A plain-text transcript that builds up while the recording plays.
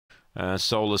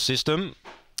Solar System.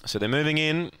 So they're moving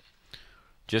in.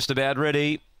 Just about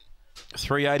ready.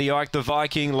 380 Ike the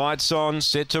Viking. Lights on.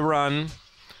 Set to run.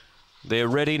 They're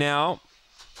ready now.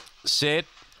 Set.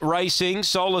 Racing.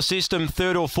 Solar System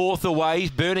third or fourth away.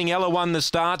 Burning Ella won the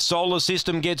start. Solar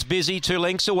System gets busy. 2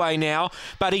 lengths away now,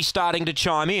 but he's starting to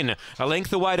chime in. A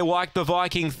length away to Ike the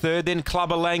Viking third, then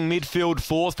Clubber Lang midfield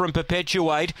fourth from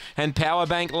Perpetuate and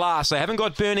Powerbank last. They haven't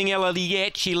got Burning Ella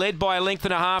yet. She led by a length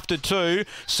and a half to 2.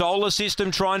 Solar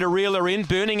System trying to reel her in.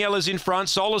 Burning Ella's in front.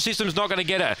 Solar System's not going to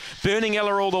get her. Burning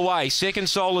Ella all the way. Second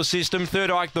Solar System.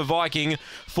 Third Ike the Viking.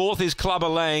 Fourth is Clubber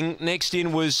Lang. Next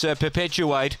in was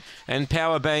Perpetuate and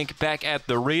Powerbank back at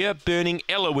the rear. Burning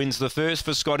Ella wins the first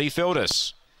for Scotty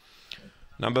Feldis.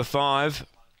 Number 5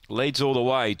 leads all the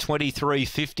way.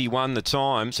 23.51 the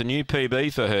time. It's a new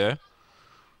PB for her.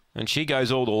 And she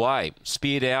goes all the way.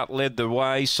 Speared out, led the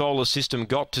way. Solar System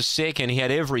got to second. He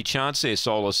had every chance there,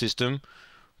 Solar System.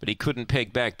 But he couldn't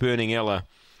peg back Burning Ella,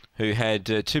 who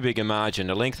had too big a margin.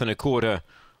 A length and a quarter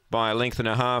by a length and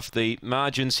a half. The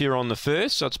margins here on the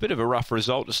first. So it's a bit of a rough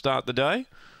result to start the day.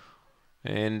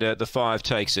 And the 5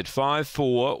 takes it.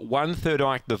 5-4, 1/3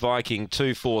 Ike the Viking,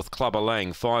 2/4 Clubber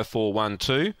Lang, 5-4,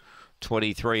 1-2.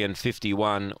 23 and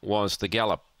 51 was the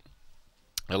gallop.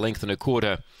 A length and a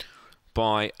quarter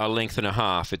by a length and a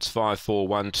half. It's 5-4,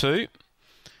 1-2.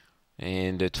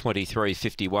 And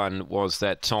 23.51 was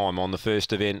that time on the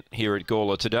first event here at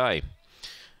Gawler today.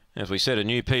 As we said, a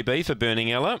new PB for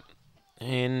Burning Ella.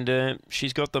 And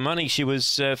she's got the money. She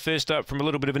was first up from a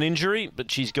little bit of an injury, but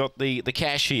she's got the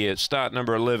cash here. Start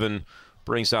number 11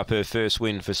 brings up her first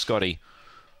win for Scotty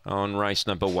on race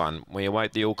number 1. We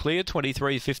await the all clear.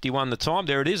 23.51 the time.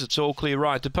 There it is. It's all clear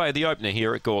right to pay the opener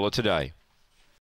here at Gawler today.